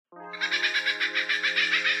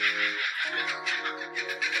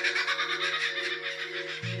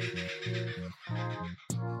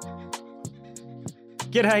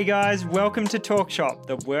G'day guys, welcome to Talk Shop,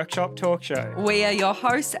 the workshop talk show. We are your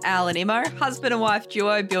hosts, Al and Imo, husband and wife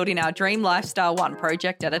duo building our dream lifestyle one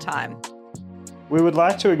project at a time. We would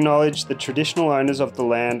like to acknowledge the traditional owners of the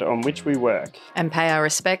land on which we work. And pay our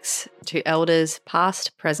respects to elders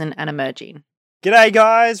past, present and emerging. G'day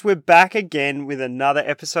guys, we're back again with another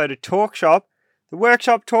episode of Talk Shop, the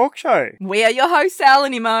workshop talk show. We are your hosts, Al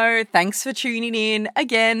and Imo. Thanks for tuning in.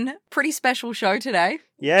 Again, pretty special show today.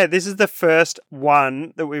 Yeah, this is the first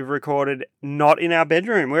one that we've recorded not in our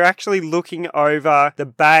bedroom. We're actually looking over the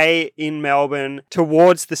bay in Melbourne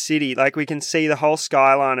towards the city. Like we can see the whole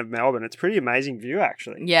skyline of Melbourne. It's a pretty amazing view,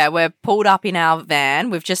 actually. Yeah, we're pulled up in our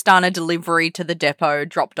van. We've just done a delivery to the depot,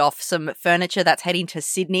 dropped off some furniture that's heading to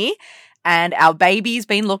Sydney. And our baby's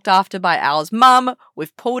been looked after by Al's mum.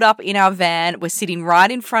 We've pulled up in our van. We're sitting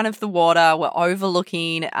right in front of the water. We're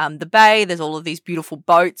overlooking the bay. There's all of these beautiful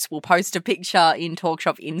boats. We'll post a picture in Talk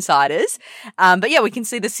Shop Insiders. But yeah, we can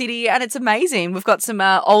see the city and it's amazing. We've got some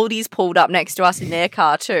oldies pulled up next to us in their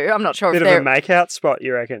car too. I'm not sure if they're... Bit of a make-out spot,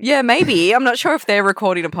 you reckon? Yeah, maybe. I'm not sure if they're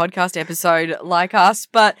recording a podcast episode like us.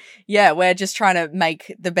 But yeah, we're just trying to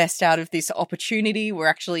make the best out of this opportunity. We're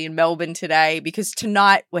actually in Melbourne today because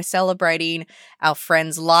tonight we're celebrating our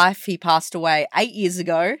friend's life. He passed away 8 years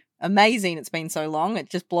ago. Amazing. It's been so long. It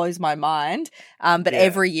just blows my mind. But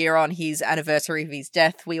every year on his anniversary of his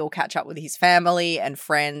death, we all catch up with his family and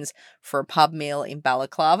friends for a pub meal in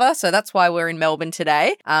Balaclava. So that's why we're in Melbourne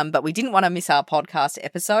today. But we didn't want to miss our podcast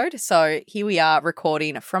episode. So here we are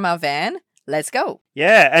recording from our van. Let's go.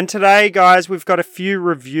 Yeah. And today, guys, we've got a few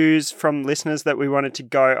reviews from listeners that we wanted to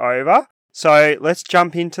go over. So let's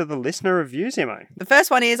jump into the listener reviews, Imo. The first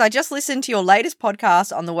one is, I just listened to your latest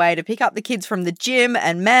podcast on the way to pick up the kids from the gym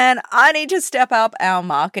and man, I need to step up our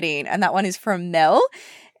marketing. And that one is from Mel.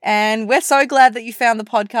 And we're so glad that you found the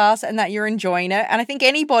podcast and that you're enjoying it. And I think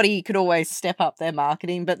anybody could always step up their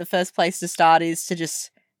marketing, but the first place to start is to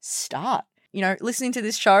just start. You know, listening to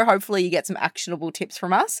this show, hopefully you get some actionable tips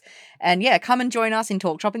from us. And yeah, come and join us in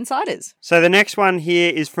Talk Shop Insiders. So the next one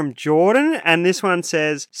here is from Jordan, and this one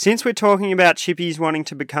says, since we're talking about chippies wanting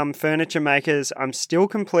to become furniture makers, I'm still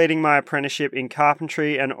completing my apprenticeship in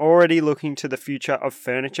carpentry and already looking to the future of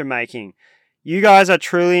furniture making. You guys are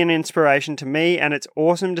truly an inspiration to me, and it's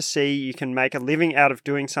awesome to see you can make a living out of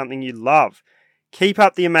doing something you love. Keep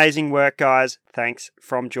up the amazing work, guys. Thanks,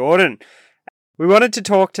 from Jordan. We wanted to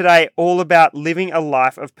talk today all about living a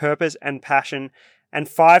life of purpose and passion and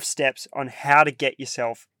 5 steps on how to get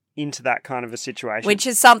yourself into that kind of a situation. Which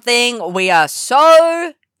is something we are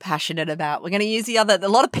so passionate about. We're going to use a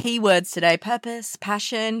lot of P words today. Purpose,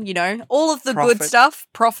 passion, you know, all of the good stuff,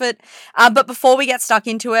 profit. But before we get stuck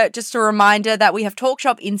into it, just a reminder that we have Talk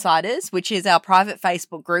Shop Insiders, which is our private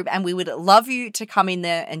Facebook group, and we would love you to come in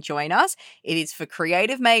there and join us. It is for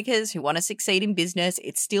creative makers who want to succeed in business.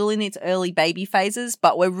 It's still in its early baby phases,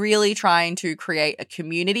 but we're really trying to create a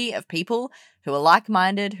community of people who are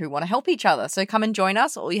like-minded, who want to help each other. So come and join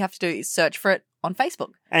us. All you have to do is search for it on Facebook.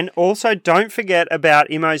 And also don't forget about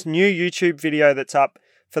Imo's new YouTube video that's up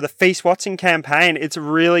for the Feast Watson campaign. It's a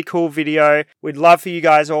really cool video. We'd love for you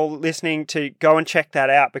guys all listening to go and check that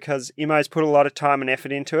out because Imo's put a lot of time and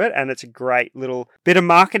effort into it and it's a great little bit of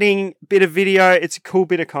marketing, bit of video. It's a cool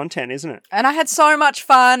bit of content, isn't it? And I had so much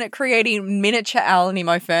fun creating miniature Al and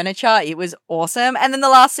Imo furniture. It was awesome. And then the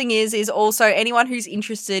last thing is also anyone who's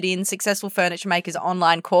interested in Successful Furniture Makers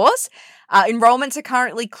online course. Enrollments are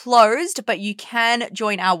currently closed, but you can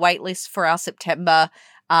join our waitlist for our September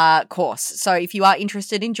course. So if you are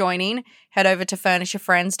interested in joining, head over to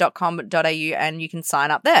furniturefriends.com.au and you can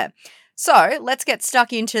sign up there. So let's get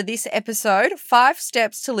stuck into this episode, 5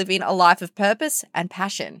 steps to living a life of purpose and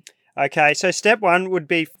passion. Okay, so step 1 would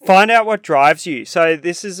be find out what drives you. So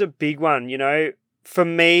this is a big one, you know. For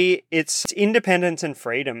me, it's independence and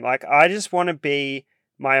freedom. Like I just want to be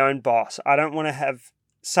my own boss. I don't want to have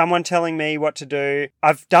someone telling me what to do.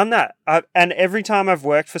 I've done that. And every time I've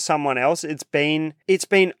worked for someone else, it's been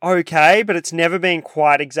okay, but it's never been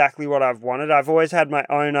quite exactly what I've wanted. I've always had my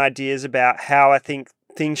own ideas about how I think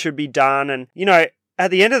things should be done. And, you know,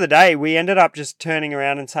 at the end of the day, we ended up just turning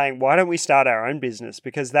around and saying, why don't we start our own business?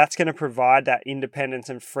 Because that's going to provide that independence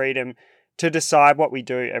and freedom to decide what we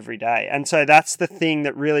do every day. And so that's the thing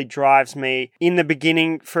that really drives me in the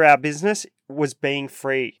beginning for our business was being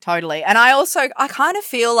free. Totally. And I kind of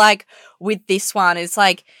feel like with this one, it's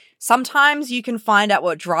like sometimes you can find out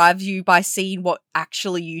what drives you by seeing what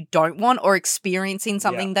actually you don't want or experiencing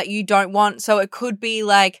something that you don't want. So it could be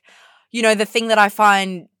like, you know, the thing that I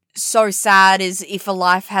find so sad is if a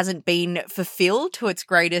life hasn't been fulfilled to its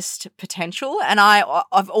greatest potential. And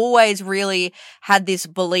I've always really had this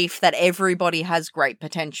belief that everybody has great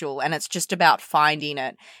potential and it's just about finding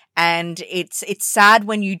it. And it's sad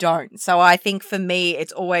when you don't. So I think for me,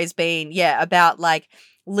 it's always been, about like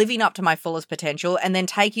living up to my fullest potential and then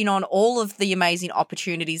taking on all of the amazing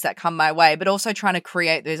opportunities that come my way, but also trying to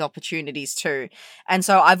create those opportunities too. And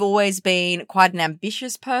so I've always been quite an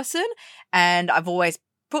ambitious person, and I've always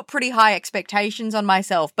put pretty high expectations on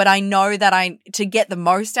myself, but I know that to get the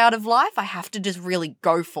most out of life, I have to just really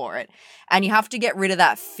go for it. And you have to get rid of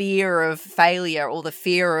that fear of failure or the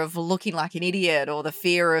fear of looking like an idiot or the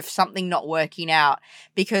fear of something not working out.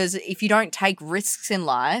 Because if you don't take risks in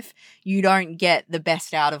life, you don't get the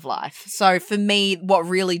best out of life. So for me, what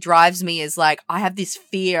really drives me is like, I have this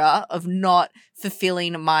fear of not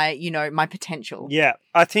fulfilling my potential. Yeah.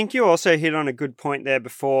 I think you also hit on a good point there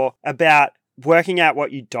before about working out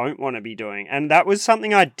what you don't want to be doing. And that was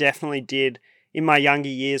something I definitely did in my younger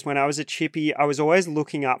years. When I was a chippy, I was always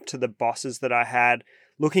looking up to the bosses that I had,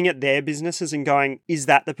 looking at their businesses and going, is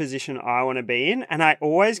that the position I want to be in? And I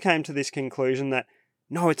always came to this conclusion that,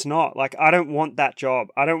 no, it's not. Like, I don't want that job.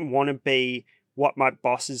 I don't want to be what my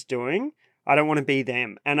boss is doing. I don't want to be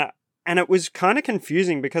them. And it was kind of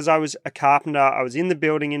confusing because I was a carpenter, I was in the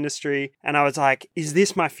building industry, and I was like, is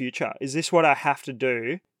this my future? Is this what I have to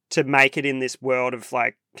do to make it in this world of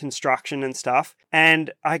like construction and stuff?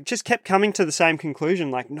 And I just kept coming to the same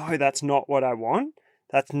conclusion, like, no, that's not what I want.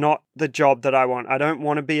 That's not the job that I want. I don't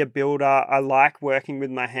want to be a builder. I like working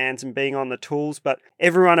with my hands and being on the tools, but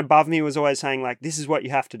everyone above me was always saying like, this is what you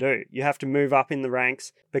have to do. You have to move up in the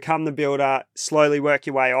ranks, become the builder, slowly work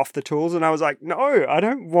your way off the tools. And I was like, no, I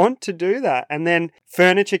don't want to do that. And then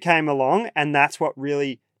furniture came along, and that's what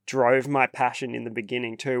really drove my passion in the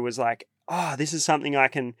beginning too, was like, oh, this is something I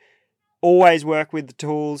can always work with the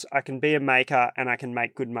tools, I can be a maker, and I can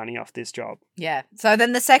make good money off this job. Yeah. So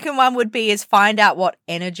then the second one would be is find out what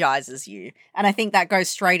energizes you. And I think that goes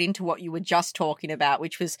straight into what you were just talking about,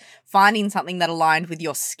 which was finding something that aligned with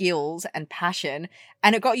your skills and passion.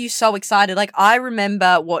 And it got you so excited. Like, I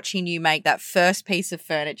remember watching you make that first piece of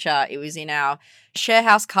furniture. It was in our share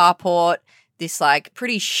house carport, this like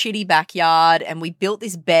pretty shitty backyard, and we built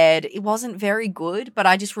this bed. It wasn't very good, but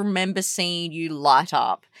I just remember seeing you light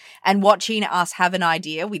up and watching us have an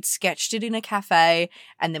idea. We'd sketched it in a cafe,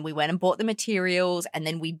 and then we went and bought the materials, and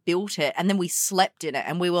then we built it, and then we slept in it,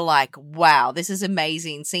 and we were like, wow, this is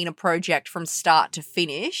amazing. Seeing a project from start to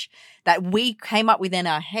finish that we came up with in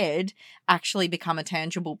our head actually become a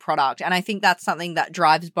tangible product. And I think that's something that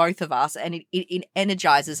drives both of us, and it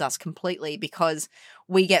energizes us completely because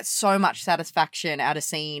we get so much satisfaction out of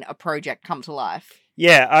seeing a project come to life.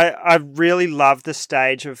 Yeah, I really love the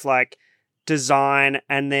stage of like design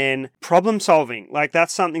and then problem solving. Like,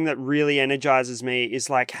 that's something that really energizes me, is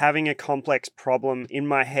like having a complex problem in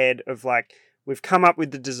my head of like, we've come up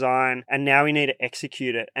with the design and now we need to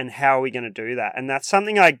execute it, and how are we going to do that? And that's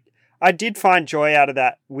something I did find joy out of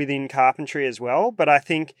that within carpentry as well, but I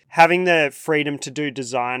think having the freedom to do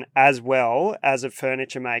design as well as a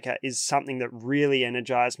furniture maker is something that really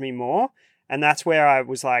energized me more. And that's where I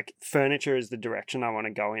was like, furniture is the direction I want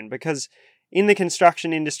to go in, because in the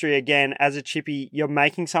construction industry, again, as a chippy, you're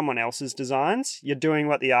making someone else's designs. You're doing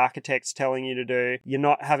what the architect's telling you to do. You're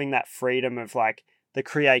not having that freedom of like the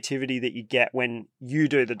creativity that you get when you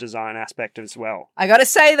do the design aspect as well. I gotta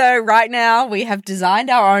say though, right now we have designed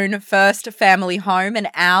our own first family home, and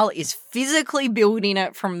Al is physically building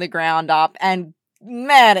it from the ground up, and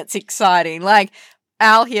man, it's exciting. Like,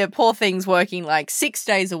 Al here, poor thing's working like 6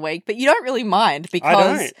 days a week, but you don't really mind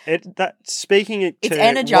because it's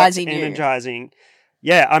energizing you. Energizing.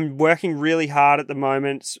 Yeah, I'm working really hard at the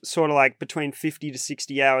moment, sort of like between 50 to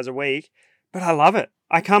 60 hours a week, but I love it.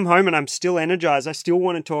 I come home and I'm still energized. I still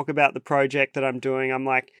want to talk about the project that I'm doing. I'm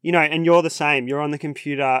like, and you're the same. You're on the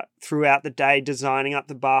computer throughout the day designing up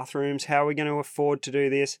the bathrooms. How are we going to afford to do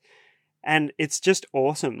this? And it's just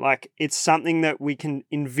awesome. Like, it's something that we can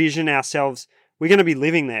envision ourselves. We're going to be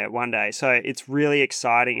living there one day. So it's really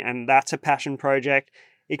exciting. And that's a passion project.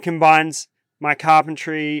 It combines my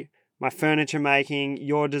carpentry, my furniture making,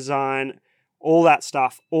 your design, all that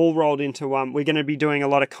stuff, all rolled into one. We're going to be doing a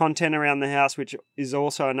lot of content around the house, which is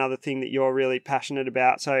also another thing that you're really passionate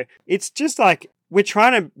about. So it's just like, we're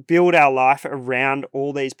trying to build our life around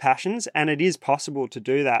all these passions, and it is possible to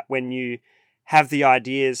do that when you have the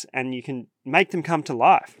ideas and you can make them come to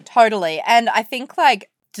life. Totally. And I think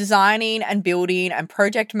like designing and building and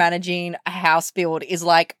project managing a house build is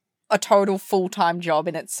like a total full-time job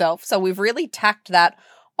in itself. So we've really tacked that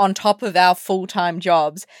on top of our full-time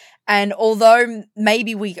jobs. And although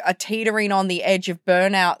maybe we are teetering on the edge of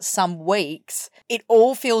burnout some weeks, it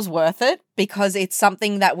all feels worth it because it's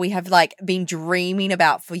something that we have like been dreaming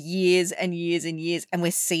about for years and years and years, and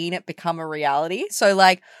we're seeing it become a reality. So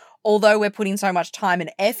like, although we're putting so much time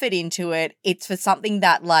and effort into it, it's for something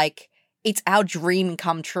that like, it's our dream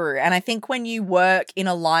come true. And I think when you work in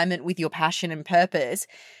alignment with your passion and purpose,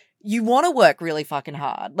 you want to work really fucking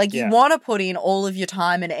hard. Like you want to put in all of your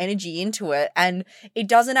time and energy into it. And it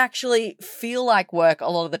doesn't actually feel like work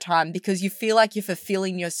a lot of the time because you feel like you're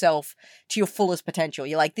fulfilling yourself to your fullest potential.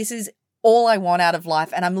 You're like, this is all I want out of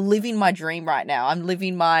life. And I'm living my dream right now. I'm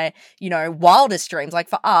living my, wildest dreams. Like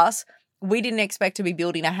for us, we didn't expect to be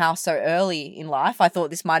building a house so early in life. I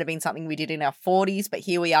thought this might have been something we did in our 40s, but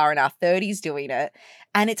here we are in our 30s doing it.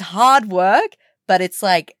 And it's hard work, but it's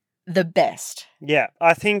like the best. Yeah,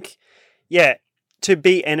 I think, to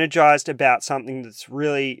be energized about something that's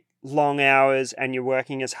really long hours and you're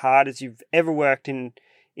working as hard as you've ever worked in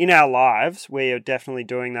our lives, we are definitely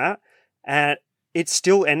doing that. And it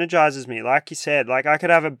still energizes me. Like you said, like I could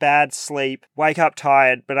have a bad sleep, wake up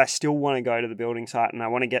tired, but I still want to go to the building site and I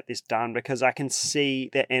want to get this done because I can see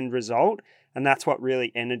the end result. And that's what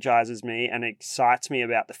really energizes me and excites me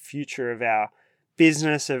about the future of our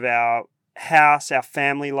business, of our house, our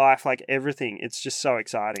family life, like everything. It's just so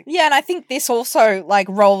exciting. Yeah, and I think this also like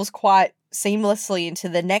rolls quite seamlessly into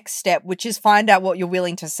the next step, which is find out what you're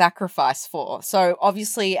willing to sacrifice for. So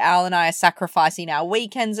obviously Al and I are sacrificing our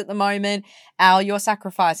weekends at the moment. Al, you're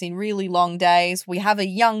sacrificing really long days. We have a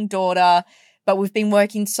young daughter, but we've been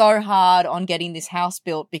working so hard on getting this house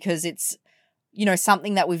built because it's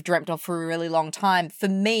something that we've dreamt of for a really long time. For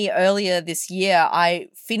me, earlier this year, I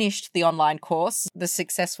finished the online course, The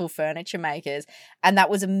Successful Furniture Makers, and that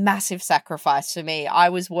was a massive sacrifice for me. I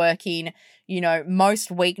was working, most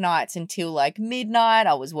weeknights until like midnight.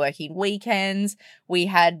 I was working weekends. We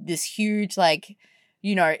had this huge,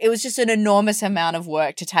 it was just an enormous amount of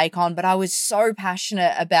work to take on, but I was so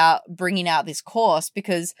passionate about bringing out this course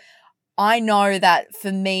because I know that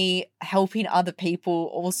for me, helping other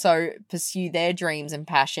people also pursue their dreams and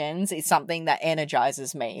passions is something that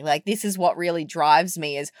energizes me. Like this is what really drives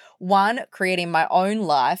me is one, creating my own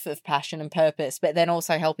life of passion and purpose, but then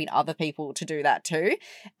also helping other people to do that too.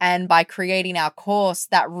 And by creating our course,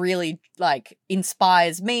 that really like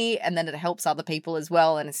inspires me and then it helps other people as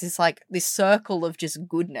well. And it's just like this circle of just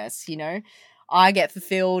goodness, I get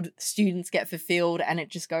fulfilled, students get fulfilled, and it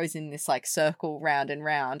just goes in this like circle round and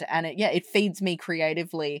round. And it feeds me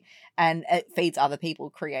creatively and it feeds other people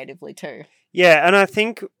creatively too. Yeah, and I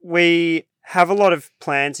think we have a lot of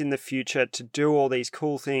plans in the future to do all these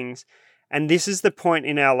cool things. And this is the point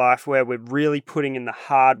in our life where we're really putting in the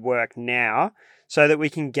hard work now so that we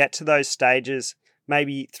can get to those stages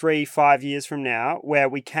maybe 3-5 years from now where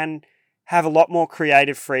we can have a lot more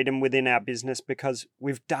creative freedom within our business because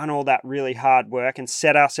we've done all that really hard work and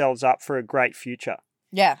set ourselves up for a great future.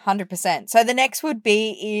 Yeah, 100%. So the next would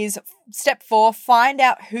be is step 4, find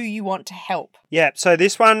out who you want to help. Yeah, so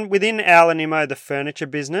this one within Al and Imo, the furniture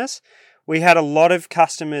business, we had a lot of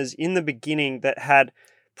customers in the beginning that had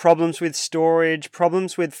problems with storage,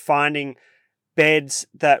 problems with finding beds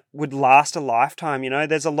that would last a lifetime.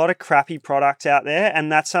 There's a lot of crappy products out there and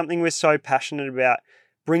that's something we're so passionate about.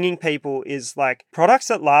 Bringing people is like products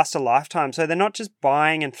that last a lifetime. So they're not just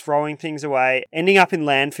buying and throwing things away, ending up in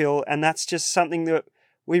landfill. And that's just something that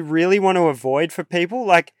we really want to avoid for people.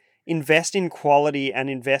 Like invest in quality and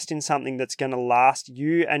invest in something that's going to last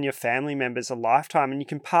you and your family members a lifetime. And you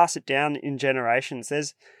can pass it down in generations.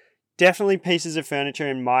 There's definitely pieces of furniture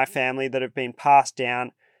in my family that have been passed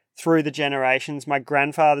down through the generations. My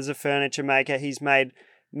grandfather's a furniture maker. He's made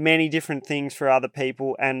many different things for other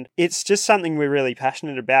people. And it's just something we're really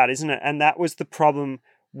passionate about, isn't it? And that was the problem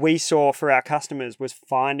we saw for our customers was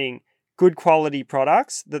finding good quality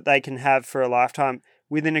products that they can have for a lifetime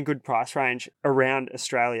within a good price range around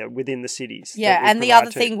Australia, within the cities. Yeah, and the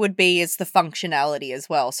other thing would be is the functionality as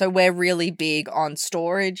well. So we're really big on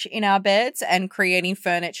storage in our beds and creating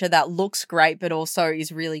furniture that looks great, but also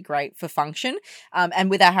is really great for function. And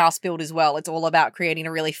with our house build as well, it's all about creating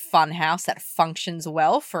a really fun house that functions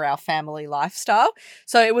well for our family lifestyle.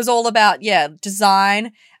 So it was all about,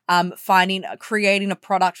 design, creating a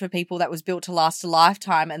product for people that was built to last a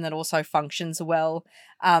lifetime and that also functions well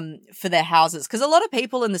for their houses. Because a lot of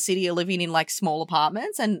people in the city are living in like small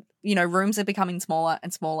apartments and, rooms are becoming smaller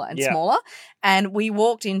and smaller and smaller. And we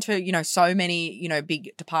walked into, so many,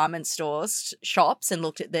 big department stores, shops and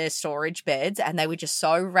looked at their storage beds and they were just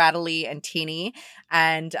so rattly and tinny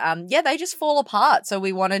and they just fall apart. So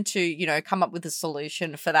we wanted to, come up with a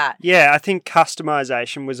solution for that. Yeah, I think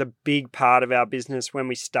customization was a big part of our business when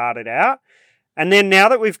we started out. And then now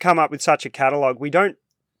that we've come up with such a catalogue, we don't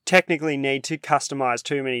technically need to customize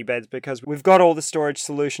too many beds because we've got all the storage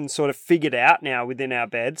solutions sort of figured out now within our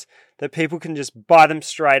beds that people can just buy them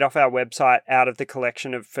straight off our website out of the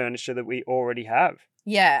collection of furniture that we already have.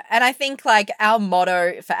 Yeah, and I think like our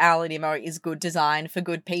motto for Al and Imo is good design for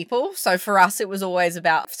good people. So for us, it was always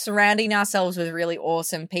about surrounding ourselves with really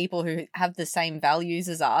awesome people who have the same values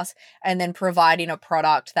as us, and then providing a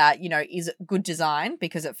product that, you know, is good design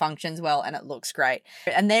because it functions well and it looks great.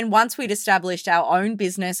 And then once we'd established our own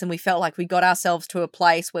business and we felt like we got ourselves to a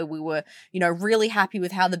place where we were, you know, really happy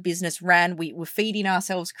with how the business ran, we were feeding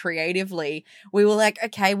ourselves creatively, we were like,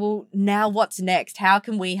 okay, well, now what's next? How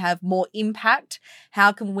can we have more impact?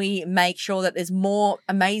 How can we make sure that there's more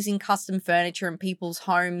amazing custom furniture in people's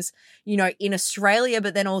homes, you know, in Australia,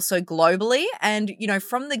 but then also globally? And, you know,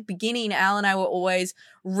 from the beginning, Al and I were always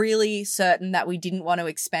really certain that we didn't want to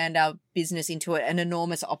expand our business into an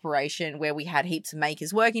enormous operation where we had heaps of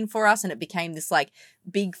makers working for us and it became this like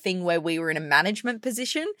big thing where we were in a management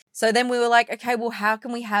position. So then we were like, okay, well, how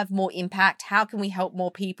can we have more impact? How can we help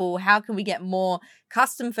more people? How can we get more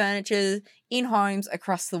custom furniture in homes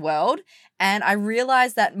across the world? And I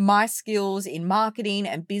realized that my skills in marketing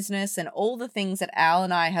and business and all the things that Al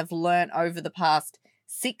and I have learned over the past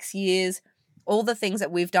 6 years, all the things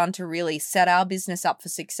that we've done to really set our business up for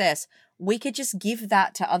success, we could just give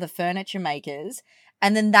that to other furniture makers.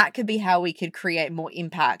 And then that could be how we could create more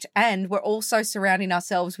impact. And we're also surrounding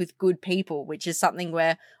ourselves with good people, which is something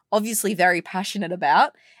we're obviously very passionate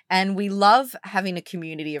about. And we love having a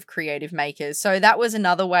community of creative makers. So that was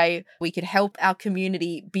another way we could help our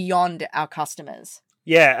community beyond our customers.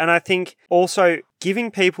 Yeah, and I think also giving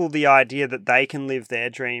people the idea that they can live their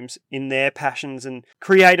dreams in their passions and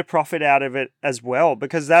create a profit out of it as well,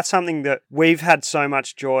 because that's something that we've had so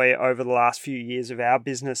much joy over the last few years of our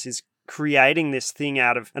business is creating this thing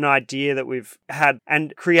out of an idea that we've had,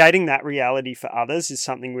 and creating that reality for others is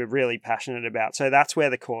something we're really passionate about. So that's where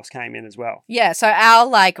the course came in as well. Yeah, so our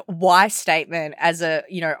like why statement as a,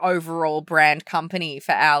 you know, overall brand company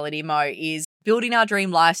for Al and Imo is building our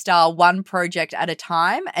dream lifestyle one project at a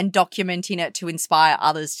time and documenting it to inspire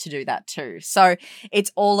others to do that too. So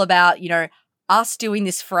it's all about, you know, us doing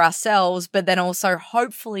this for ourselves, but then also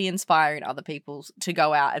hopefully inspiring other people to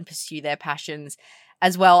go out and pursue their passions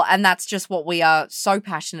as well. And that's just what we are so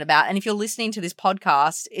passionate about. And if you're listening to this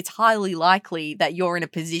podcast, it's highly likely that you're in a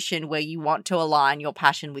position where you want to align your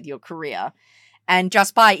passion with your career. And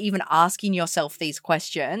just by even asking yourself these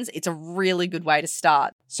questions, it's a really good way to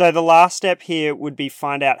start. So the last step here would be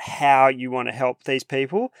find out how you want to help these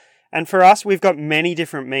people. And for us, we've got many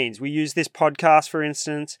different means. We use this podcast, for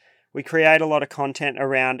instance. We create a lot of content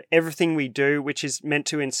around everything we do, which is meant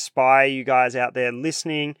to inspire you guys out there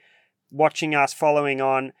listening, watching us, following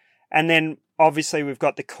on. And then obviously we've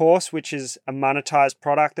got the course, which is a monetized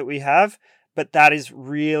product that we have. But that is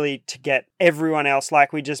really to get everyone else,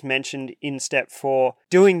 like we just mentioned in step 4,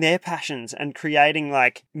 doing their passions and creating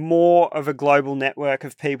like more of a global network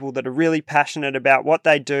of people that are really passionate about what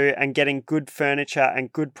they do and getting good furniture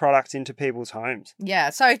and good products into people's homes. Yeah,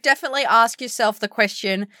 so definitely ask yourself the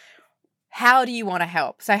question, how do you want to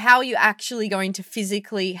help? So how are you actually going to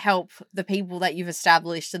physically help the people that you've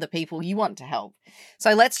established to the people you want to help?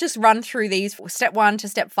 So let's just run through these step 1 to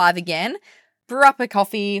step 5 again. Brew up a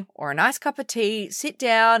coffee or a nice cup of tea, sit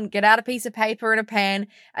down, get out a piece of paper and a pen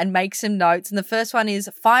and make some notes. And the first one is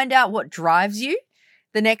find out what drives you.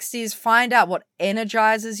 The next is find out what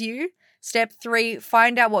energizes you. Step 3,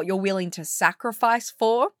 find out what you're willing to sacrifice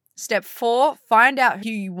for. Step 4, find out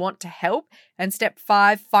who you want to help. And step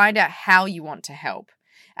 5, find out how you want to help.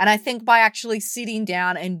 And I think by actually sitting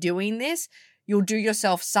down and doing this, you'll do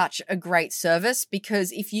yourself such a great service,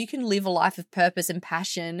 because if you can live a life of purpose and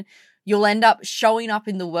passion, you'll end up showing up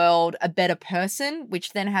in the world a better person,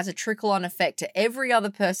 which then has a trickle-on effect to every other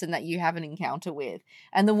person that you have an encounter with.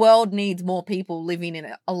 And the world needs more people living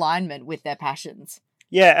in alignment with their passions.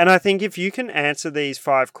 Yeah, and I think if you can answer these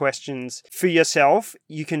 5 questions for yourself,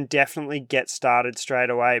 you can definitely get started straight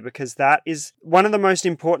away, because that is one of the most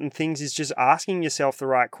important things, is just asking yourself the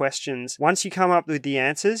right questions. Once you come up with the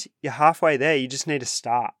answers, you're halfway there. You just need to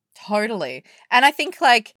start. Totally. And I think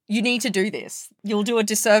like you need to do this. You'll do a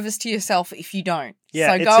disservice to yourself if you don't. Yeah,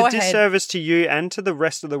 so it's go a ahead. disservice to you and to the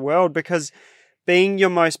rest of the world, because being your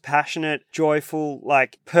most passionate, joyful,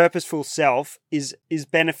 like purposeful self is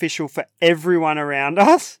beneficial for everyone around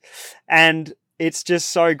us. And it's just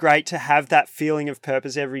so great to have that feeling of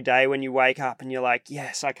purpose every day when you wake up and you're like,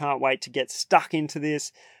 yes, I can't wait to get stuck into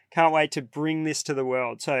this. Can't wait to bring this to the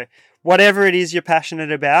world. So whatever it is you're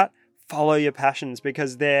passionate about, follow your passions,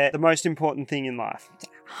 because they're the most important thing in life.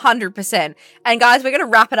 100%. And guys, we're going to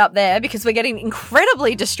wrap it up there because we're getting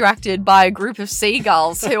incredibly distracted by a group of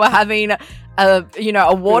seagulls who are having a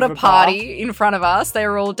water party in front of us.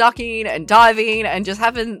 They're all ducking and diving and just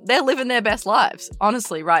they're living their best lives,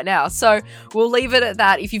 honestly, right now. So we'll leave it at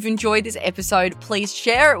that. If you've enjoyed this episode, please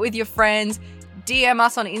share it with your friends. DM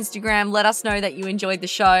us on Instagram. Let us know that you enjoyed the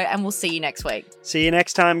show, and we'll see you next week. See you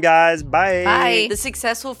next time, guys. Bye. Bye. The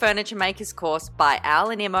Successful Furniture Makers course by Al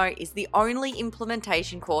and Imo is the only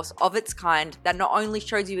implementation course of its kind that not only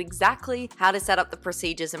shows you exactly how to set up the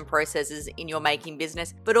procedures and processes in your making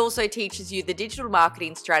business, but also teaches you the digital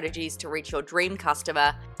marketing strategies to reach your dream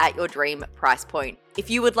customer at your dream price point. If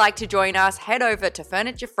you would like to join us, head over to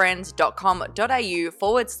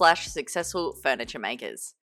FurnitureFriends.com.au/successful furniture makers.